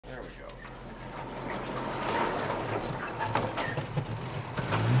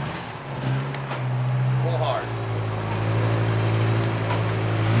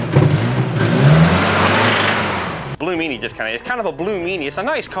Blue Meanie just it's kind of a Blue Meanie. It's a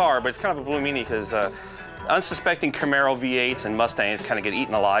nice car, but it's kind of a Blue Meanie because unsuspecting Camaro V8s and Mustangs kind of get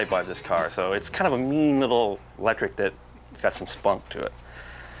eaten alive by this car. So it's kind of a mean little electric that's got some spunk to it.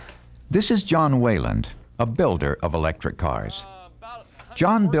 This is John Wayland, a builder of electric cars.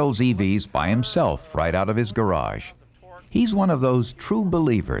 John builds EVs by himself right out of his garage. He's one of those true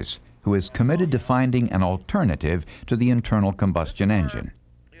believers who is committed to finding an alternative to the internal combustion engine.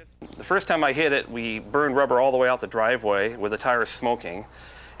 The first time I hit it, we burned rubber all the way out the driveway with the tires smoking.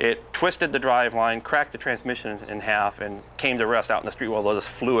 It twisted the drive line, cracked the transmission in half, and came to rest out in the street with all this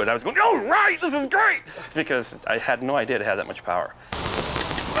fluid. I was going, oh, right, this is great! Because I had no idea it had that much power.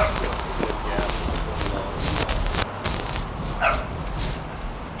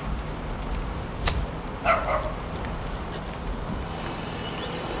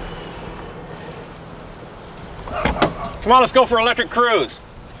 Come on, let's go for an electric cruise.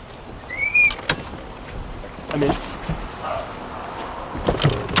 I'm in.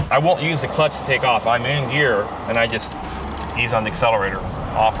 I won't use the clutch to take off. I'm in gear, and I just ease on the accelerator.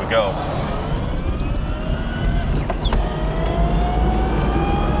 Off we go.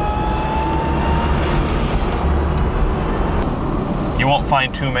 You won't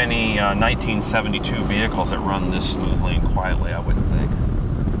find too many 1972 vehicles that run this smoothly and quietly, I wouldn't think.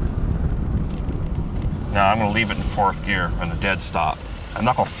 Now I'm going to leave it in 4th gear on a dead stop. I'm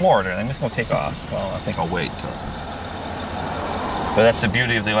not going to floor it, I'm just going to take off. Well, I think I'll wait till. But that's the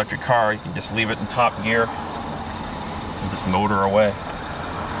beauty of the electric car. You can just leave it in top gear and just motor away.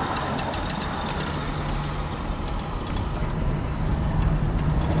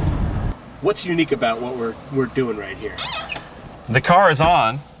 What's unique about what we're doing right here? The car is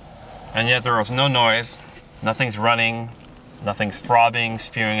on, and yet there is no noise. Nothing's running, nothing's throbbing,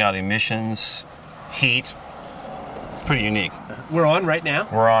 spewing out emissions, heat. It's pretty unique. We're on right now?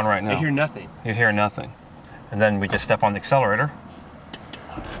 We're on right now. You hear nothing? You hear nothing. And then we just step on the accelerator.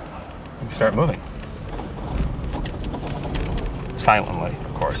 We start moving. Silently,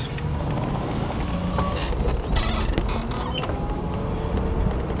 of course.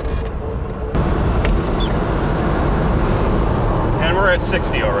 And we're at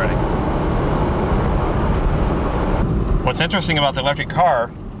 60 already. What's interesting about the electric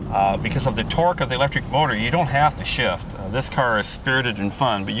car, because of the torque of the electric motor, you don't have to shift. This car is spirited and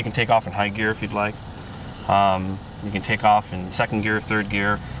fun, but you can take off in high gear if you'd like. You can take off in 2nd gear, 3rd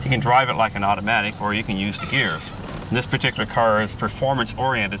gear. You can drive it like an automatic, or you can use the gears. And this particular car is performance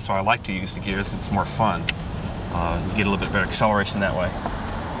oriented, so I like to use the gears. It's more fun. You get a little bit better acceleration that way.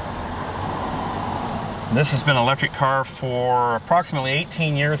 This has been an electric car for approximately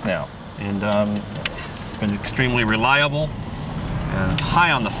 18 years now, and it's been extremely reliable and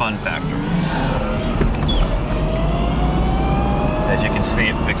high on the fun factor. As you can see,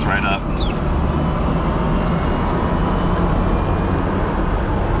 it picks right up.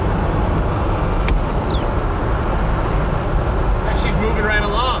 She's moving right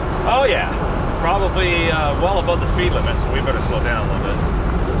along. Oh yeah, probably well above the speed limit, so we better slow down a little bit.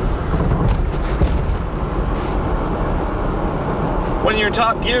 When you're in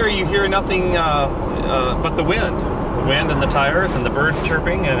top gear, you hear nothing but the wind. The wind and the tires and the birds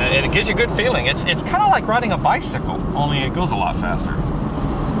chirping, and it gives you a good feeling. It's kind of like riding a bicycle, only it goes a lot faster.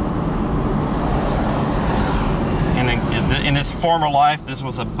 And in its former life, this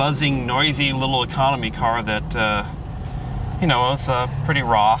was a buzzing, noisy little economy car that, you know, was pretty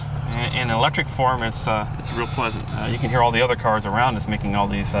raw. In electric form, it's real pleasant. You can hear all the other cars around us making all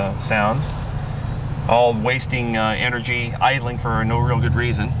these sounds, all wasting energy, idling for no real good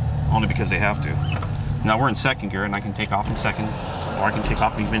reason, only because they have to. Now we're in 2nd gear, and I can take off in 2nd, or I can take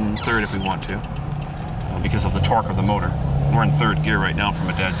off even in 3rd if we want to, because of the torque of the motor. We're in 3rd gear right now from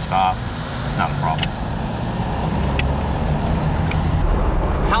a dead stop. It's not a problem.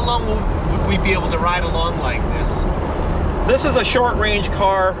 How long would we be able to ride along like this? This is a short-range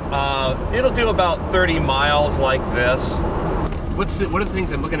car. It'll do about 30 miles like this. What are the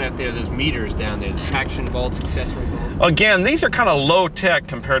things I'm looking at there? Those meters down there, the traction volts, accessory volts? Again, these are kind of low-tech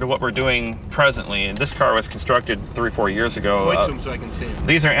compared to what we're doing presently. And this car was constructed 3 or 4 years ago. Point to them so I can see them.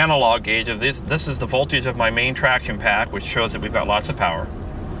 These are analog gauge. This is the voltage of my main traction pack, which shows that we've got lots of power.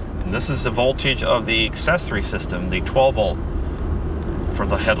 And this is the voltage of the accessory system, the 12-volt, for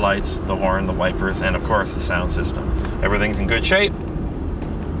the headlights, the horn, the wipers, and of course the sound system. Everything's in good shape,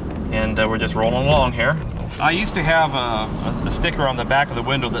 and we're just rolling along here. I used to have a sticker on the back of the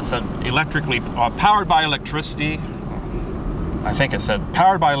window that said powered by electricity. I think it said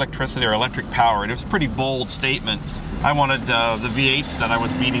powered by electricity or electric power. It was a pretty bold statement. I wanted the V8s that I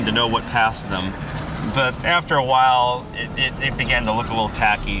was beating to know what passed them. But after a while, it began to look a little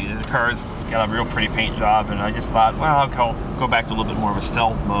tacky. The car's got a real pretty paint job, and I just thought, well, I'll go back to a little bit more of a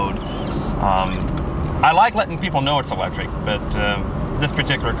stealth mode. I like letting people know it's electric, but this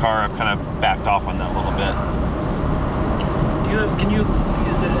particular car, I've kind of backed off on that a little bit.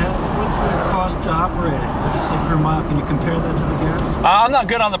 What's the cost to operate it? What did you say per mile? Can you compare that to the gas? I'm not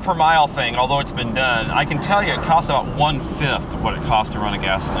good on the per mile thing, although it's been done. I can tell you it costs about 1/5 of what it costs to run a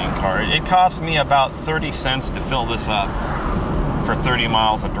gasoline car. It costs me about 30 cents to fill this up for 30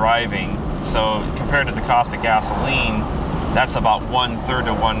 miles of driving. So compared to the cost of gasoline, that's about 1/3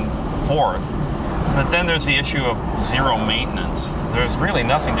 to 1/4. But then there's the issue of zero maintenance. There's really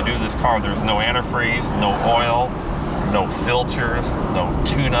nothing to do with this car. There's no antifreeze, no oil, no filters, no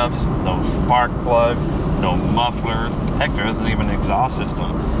tune-ups, no spark plugs, no mufflers. Heck, there isn't even an exhaust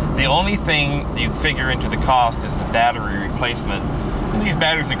system. The only thing you figure into the cost is the battery replacement. And these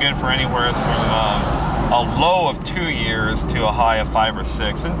batteries are good for anywhere from a low of 2 years to a high of 5 or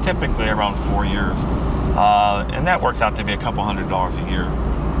 6, and typically around 4 years. And that works out to be a couple $100 a year.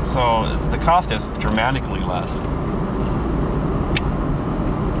 So the cost is dramatically less.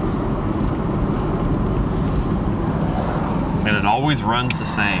 And it always runs the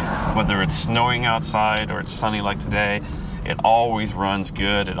same, whether it's snowing outside or it's sunny like today. It always runs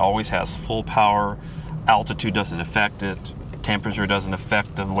good. It always has full power. Altitude doesn't affect it. Temperature doesn't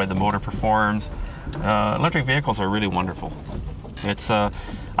affect the way the motor performs. Electric vehicles are really wonderful.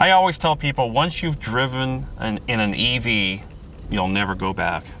 I always tell people, once you've driven in an EV, you'll never go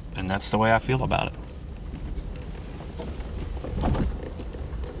back. And that's the way I feel about it.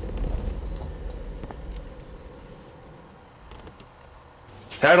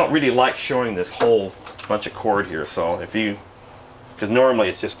 So I don't really like showing this whole bunch of cord here, so because normally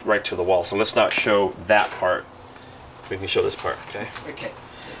it's just right to the wall, so let's not show that part. We can show this part, okay? Okay.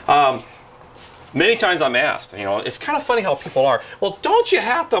 Many times I'm asked, it's kind of funny how people are, well, don't you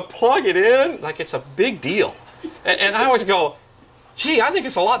have to plug it in? Like it's a big deal. And I always go, gee, I think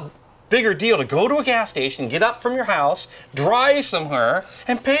it's a lot bigger deal to go to a gas station, get up from your house, drive somewhere,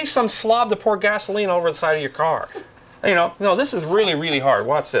 and pay some slob to pour gasoline over the side of your car. No, this is really, really hard.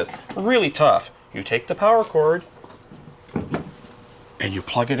 Watch this. Really tough. You take the power cord, and you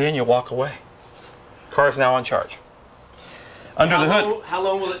plug it in, you walk away. Car's now on charge. Under the hood. How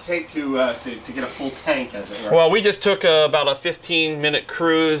long will it take to get a full tank, as it were? Well, we just took about a 15-minute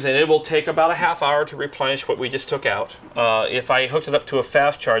cruise, and it will take about a half hour to replenish what we just took out. If I hooked it up to a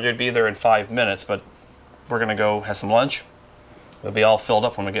fast charger, it'd be there in 5 minutes, but we're going to go have some lunch. It'll be all filled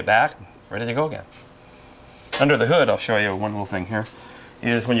up when we get back, ready to go again. Under the hood, I'll show you one little thing here,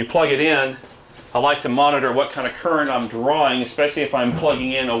 is when you plug it in, I like to monitor what kind of current I'm drawing, especially if I'm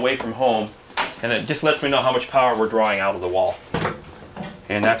plugging in away from home. And it just lets me know how much power we're drawing out of the wall.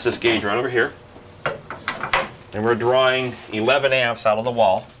 And that's this gauge right over here. And we're drawing 11 amps out of the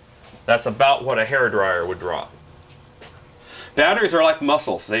wall. That's about what a hairdryer would draw. Batteries are like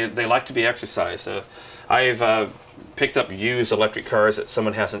muscles. They like to be exercised. I've picked up used electric cars that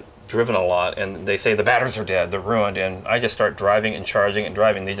someone hasn't driven a lot, and they say the batteries are dead, they're ruined, and I just start driving and charging and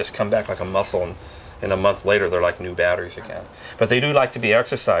driving. They just come back like a muscle, and a month later they're like new batteries again. But they do like to be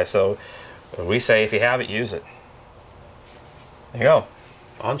exercised, so we say if you have it, use it. There you go,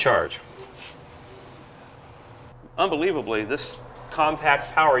 on charge. Unbelievably, this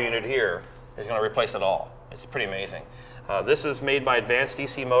compact power unit here is going to replace it all. It's pretty amazing. This is made by Advanced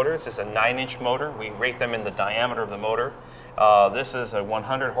DC Motors. It's a 9-inch motor. We rate them in the diameter of the motor. This is a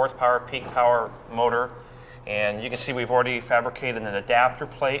 100 horsepower peak power motor, and you can see we've already fabricated an adapter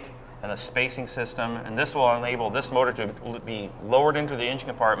plate and a spacing system, and this will enable this motor to be lowered into the engine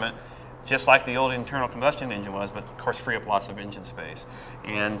compartment just like the old internal combustion engine was, but of course free up lots of engine space.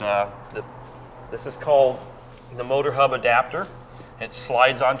 And this is called the motor hub adapter. It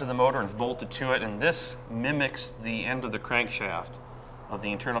slides onto the motor and is bolted to it, and this mimics the end of the crankshaft of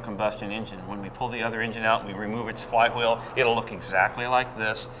the internal combustion engine. When we pull the other engine out and we remove its flywheel, it'll look exactly like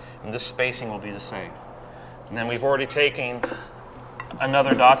this, and this spacing will be the same. And then we've already taken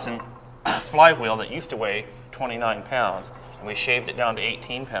another Datsun flywheel that used to weigh 29 pounds, and we shaved it down to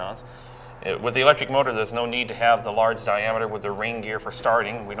 18 pounds. With the electric motor, there's no need to have the large diameter with the ring gear for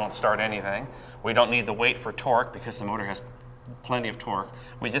starting. We don't start anything. We don't need the weight for torque because the motor has plenty of torque.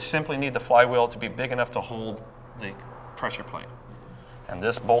 We just simply need the flywheel to be big enough to hold the pressure plate. And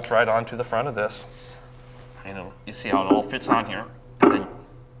this bolts right onto the front of this. You see how it all fits on here, and then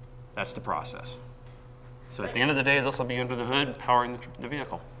that's the process. So at the end of the day, this will be under the hood powering the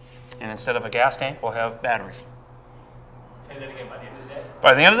vehicle. And instead of a gas tank, we'll have batteries. Say that again, by the end of the day?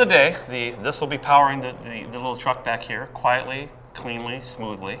 By the end of the day, this will be powering the little truck back here, quietly, cleanly,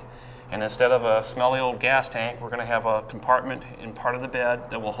 smoothly. And instead of a smelly old gas tank, we're going to have a compartment in part of the bed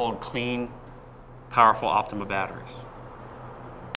that will hold clean, powerful Optima batteries.